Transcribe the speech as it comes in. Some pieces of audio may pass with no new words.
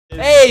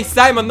Hey,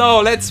 Simon,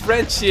 no, let's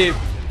friendship.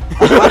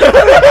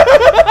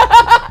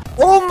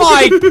 Oh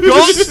my god!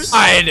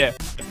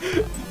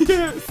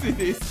 Yeah, see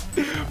this.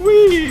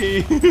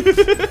 Wee.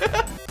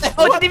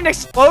 Oh, it didn't even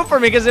explode for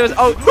me because it was.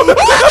 Oh.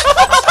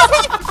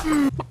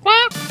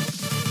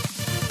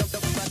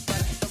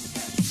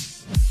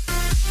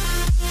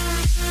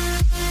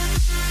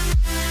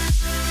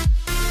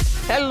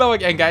 Hello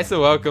again, guys,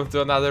 and welcome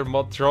to another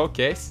mod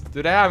Trollcase.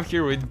 Today I'm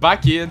here with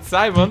Baki and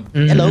Simon.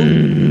 Hello.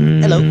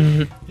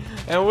 Hello.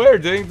 And we're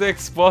doing the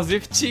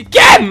explosive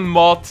chicken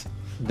mod.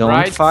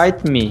 Don't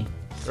fight me.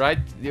 Right?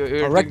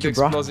 You're I'll wreck doing you, the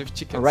bro. explosive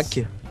chicken. I'll wreck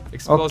you.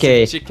 Explosive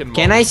Okay. chicken mod.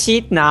 Can I see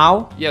it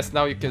now? Yes,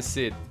 now you can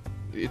see it.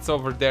 It's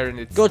over there and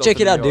it's Go check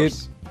it totally out,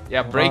 yours.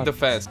 Yeah, break Wow. the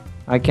fence.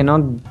 I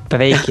cannot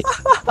break it.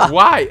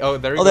 Why? Oh,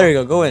 there you Oh, go. there you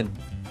go. Go in.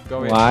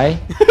 Go in. Why?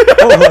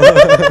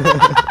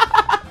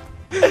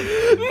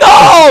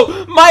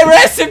 No! My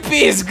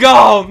recipe is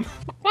gone!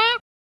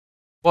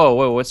 Whoa,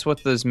 whoa! What's with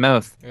his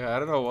mouth? Yeah, I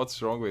don't know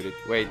what's wrong with it.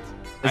 Wait.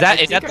 Is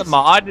that the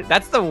mod?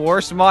 That's the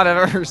worst mod I've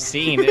ever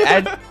seen.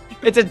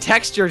 It's a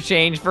texture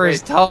change for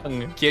his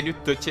tongue. Can you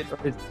touch it?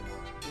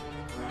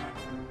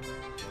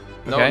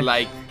 No, Okay.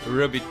 like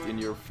rub it in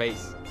your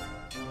face.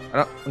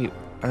 I don't know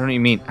what you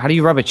mean. How do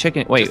you rub a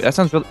chicken? Wait, that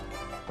sounds really.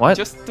 What?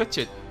 Just touch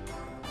it.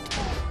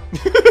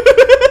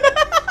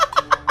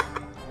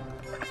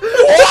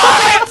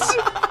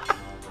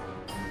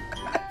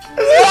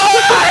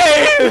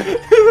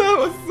 That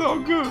was so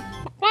good.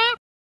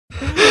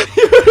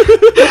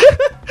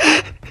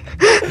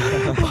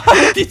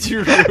 Why did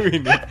you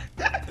ruin it?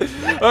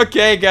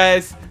 Okay,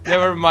 guys,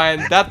 never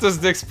mind. That was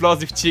the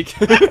explosive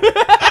chicken.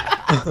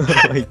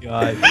 Oh my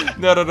god.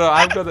 No,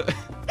 I'm gonna.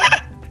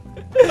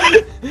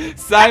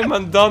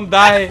 Simon, don't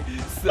die.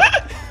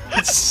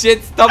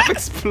 Shit, stop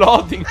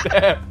exploding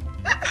them.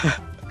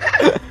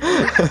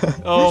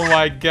 Oh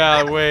my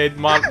god, wait,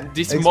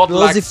 this mod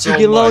lags Explosive so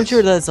chicken much.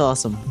 launcher. That's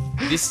awesome.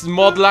 This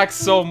mod lags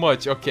so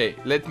much. Okay,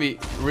 let me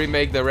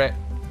remake the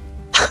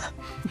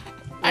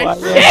I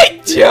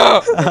hate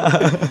you!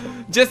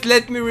 Just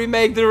let me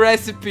remake the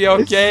recipe,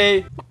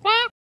 okay?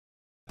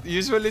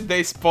 Usually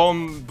they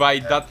spawn by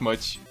that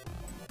much.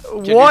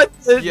 What?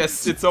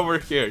 Yes, it's over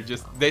here.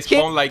 Just they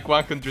spawn like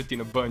 100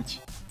 in a bunch.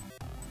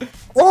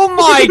 Oh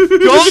my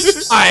god!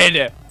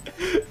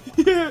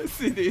 Yeah,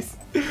 see this.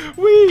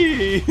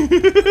 Wee!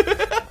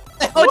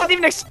 Oh, it didn't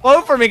even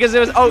explode for me because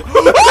it was. Oh.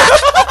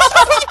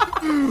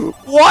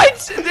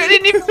 What? They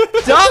didn't even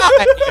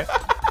die.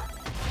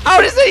 How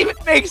does that even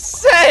make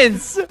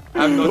sense?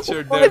 I'm not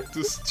sure they're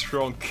too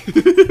strong.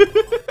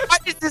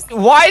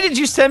 Why did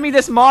you send me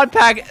this mod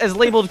pack as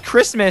labeled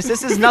Christmas?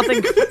 This is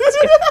nothing.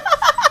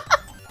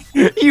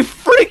 You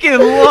freaking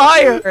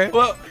liar!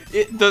 Well,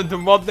 the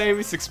mod name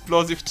is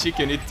Explosive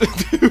Chicken.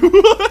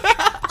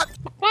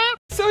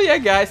 So yeah,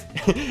 guys,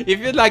 if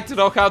you'd like to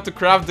know how to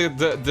craft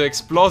the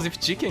explosive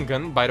chicken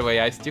gun, by the way,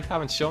 I still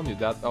haven't shown you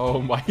that.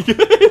 Oh my god.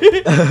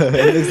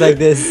 It looks like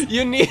this.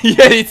 You need,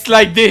 yeah, it's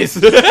like this.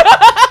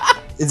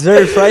 It's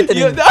very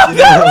frightening.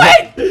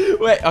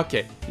 Wait,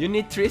 okay. You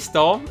need 3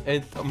 stone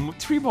and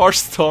 3 more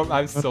stone.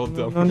 I'm so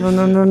dumb.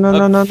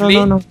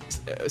 No.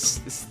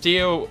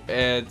 Steel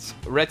and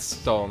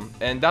redstone,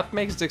 and that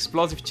makes the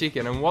explosive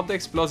chicken. And what the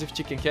explosive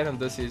chicken cannon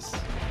does is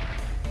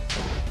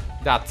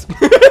that.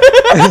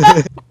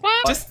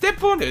 Just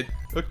step on it,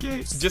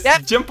 okay? Just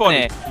jump on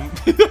it.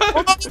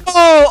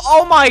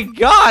 Oh my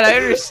god! I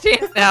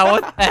understand now.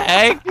 What the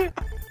heck?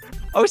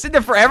 I was sitting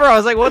there forever. I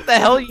was like, "What the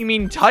hell do you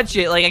mean touch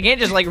it? Like I can't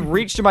just like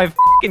reach to my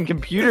fucking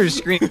computer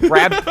screen and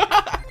grab."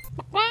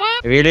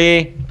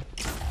 Really?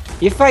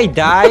 If I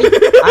die,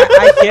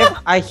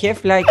 I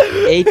have like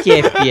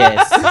 80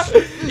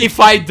 FPS. If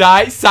I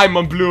die,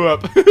 Simon blew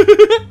up.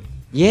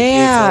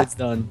 Yeah. It's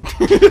done.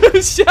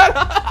 Shut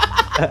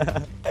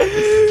up.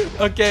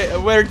 Okay,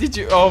 where did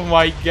you? Oh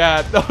my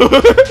god.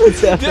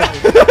 What's happening?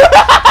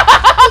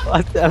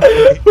 What's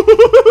happening?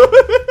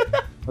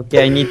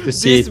 Okay, I need to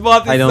see This it.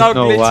 mod is I don't now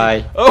know glitchy.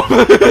 why. Oh.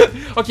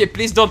 Okay,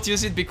 please don't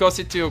use it because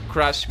it will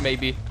crash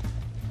maybe.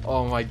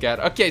 Oh my god.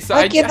 Okay, so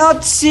I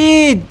cannot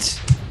see it.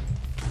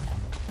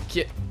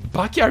 Okay.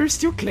 Baki, are you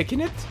still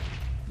clicking it?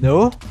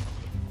 No.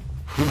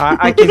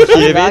 I can I'm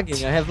hear lagging.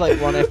 it. I have like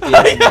 1 FPS.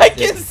 I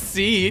can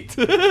see it.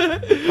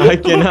 I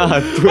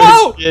cannot.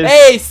 Oh,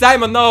 hey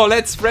Simon, no,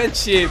 let's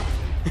friendship.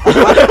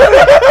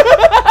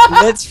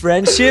 Let's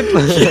friendship.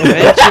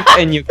 Friendship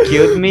and you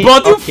killed me.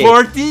 Body Okay.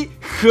 40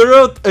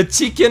 hurled a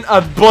chicken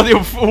at body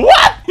of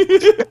what?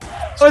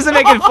 Wasn't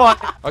making fun.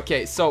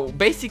 Okay, so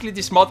basically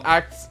this mod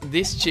acts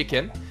this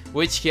chicken,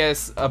 which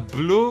has a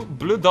blue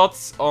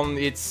dots on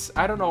its,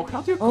 I don't know,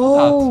 how do you call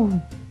that?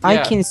 Oh, I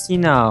Yeah. can see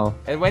now.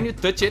 And when you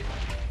touch it,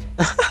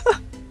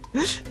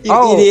 You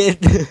Oh. idiot.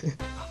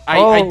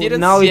 I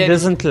didn't now see it any...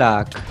 doesn't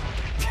lag.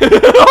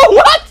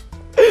 What?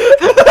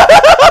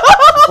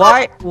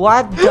 Why?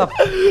 What the?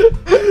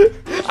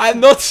 I'm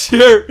not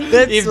sure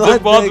That's if what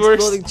the mod the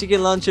works. exploding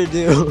chicken launcher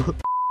do.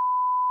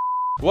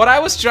 What I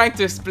was trying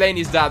to explain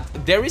is that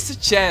there is a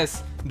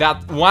chance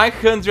that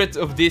 100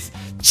 of this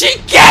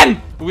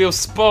chicken will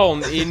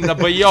spawn in a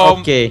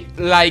biome Okay.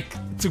 like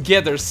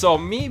together. So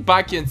me,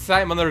 Baki, and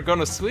Simon are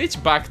gonna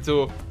switch back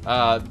to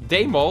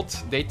day mode,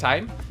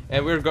 daytime,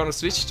 and we're gonna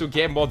switch to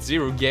game mode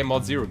 0. Game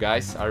mode 0,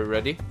 guys. Are you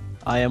ready?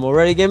 I am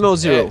already game mode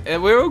 0.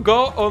 And we will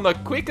go on a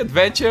quick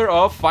adventure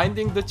of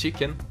finding the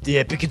chicken. The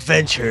epic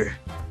adventure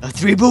of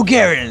 3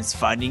 Bulgarians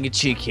finding a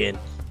chicken.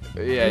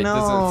 Yeah, it No.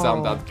 doesn't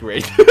sound that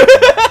great.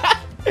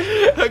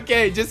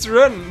 Okay, just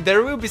run.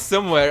 There will be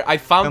somewhere. I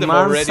found them Come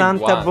on, already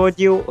Santa once.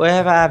 Body,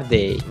 where have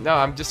they? No,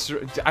 I'm just.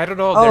 I don't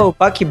know. Oh,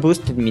 Baki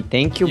boosted me.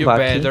 Thank you, you Baki.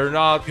 better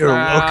not. You're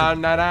Na,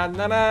 welcome. na, na,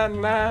 na, na,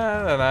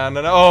 na, na,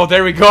 na, na. Oh,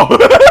 there we go.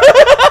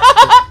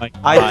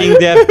 I think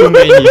they have too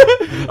many.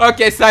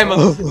 Okay, Simon.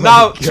 Oh my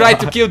now God. try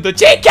to kill the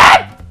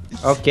chicken.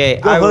 Okay,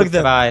 Go I will hug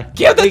them. try.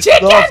 Kill the Make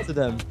chicken. love to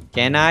them.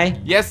 Can I?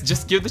 Yes,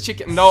 just kill the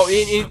chicken. No,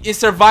 in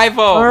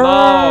survival.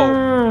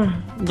 No.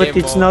 But Game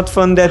it's on. not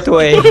fun that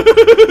way.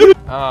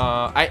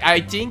 I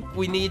think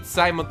we need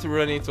Simon to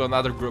run into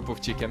another group of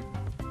chicken.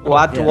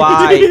 What? Yeah.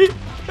 Why?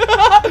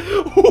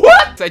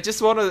 What? I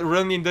just want to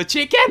run in the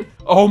chicken.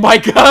 Oh my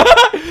god.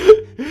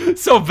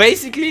 So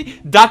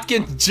basically, that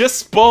can just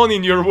spawn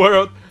in your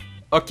world.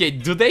 Okay,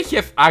 do they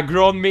have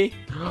aggro on me?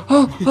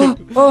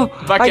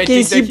 But I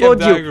can see both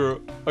you. aggro.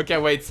 Okay,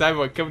 wait,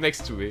 Simon, come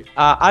next to me.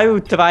 I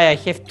will try. I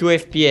have 2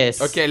 FPS.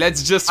 Okay,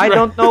 let's just I run.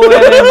 don't know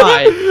where am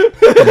I.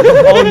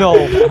 Oh no.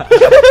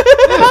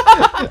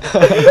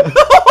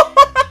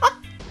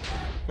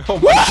 Oh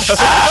my god.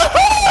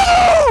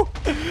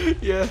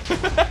 Yeah.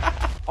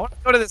 I want to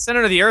go to the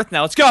center of the earth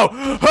now. Let's go.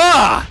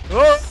 Ah!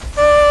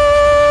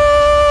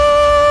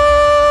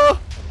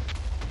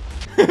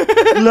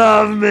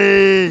 Love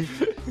me.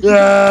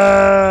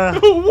 Yeah.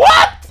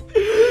 What?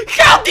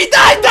 How did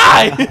I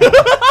die?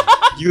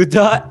 You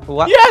die?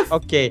 What? Yes.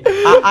 Okay.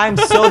 I'm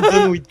so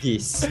done with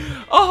this.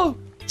 Oh,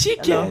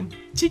 chicken.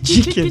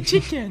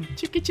 Chicken.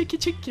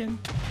 Chicken.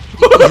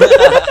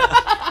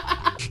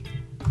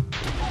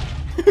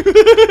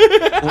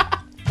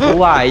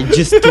 Why?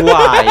 Just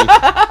why?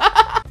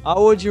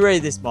 How would you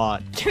rate this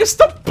mod? Can you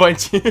stop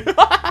punching?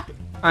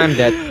 I'm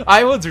dead.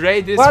 I would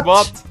rate this What?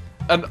 mod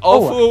an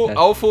Oh,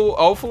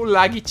 awful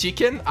laggy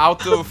chicken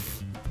out of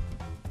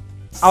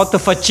Out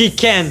of a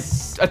chicken.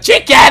 a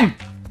chicken.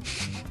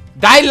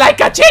 Die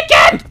like a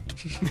chicken.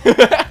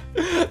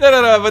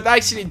 No. But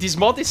actually, this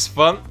mod is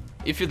fun.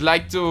 If you'd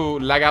like to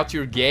lag out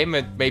your game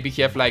and maybe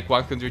have like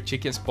 100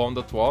 chickens spawned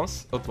at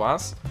once, that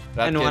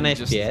And can 1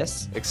 just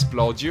FPS.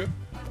 explode you.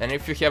 And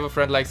if you have a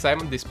friend like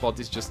Simon, this mod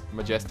is just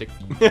majestic.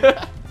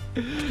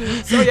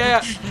 So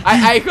yeah,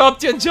 I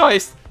hope you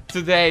enjoyed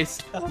today's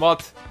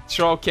mod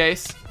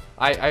Trollcase.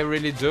 I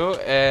really do.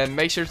 And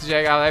make sure to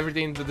check out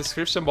everything in the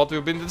description. Bot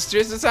will be in the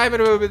description,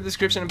 Simon will be in the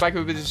description, and back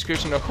will be in the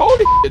description.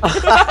 Holy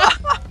shit!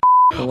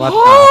 What?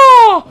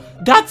 Oh,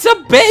 that's a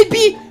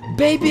baby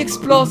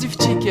explosive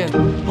chicken.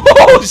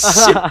 Oh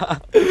shit!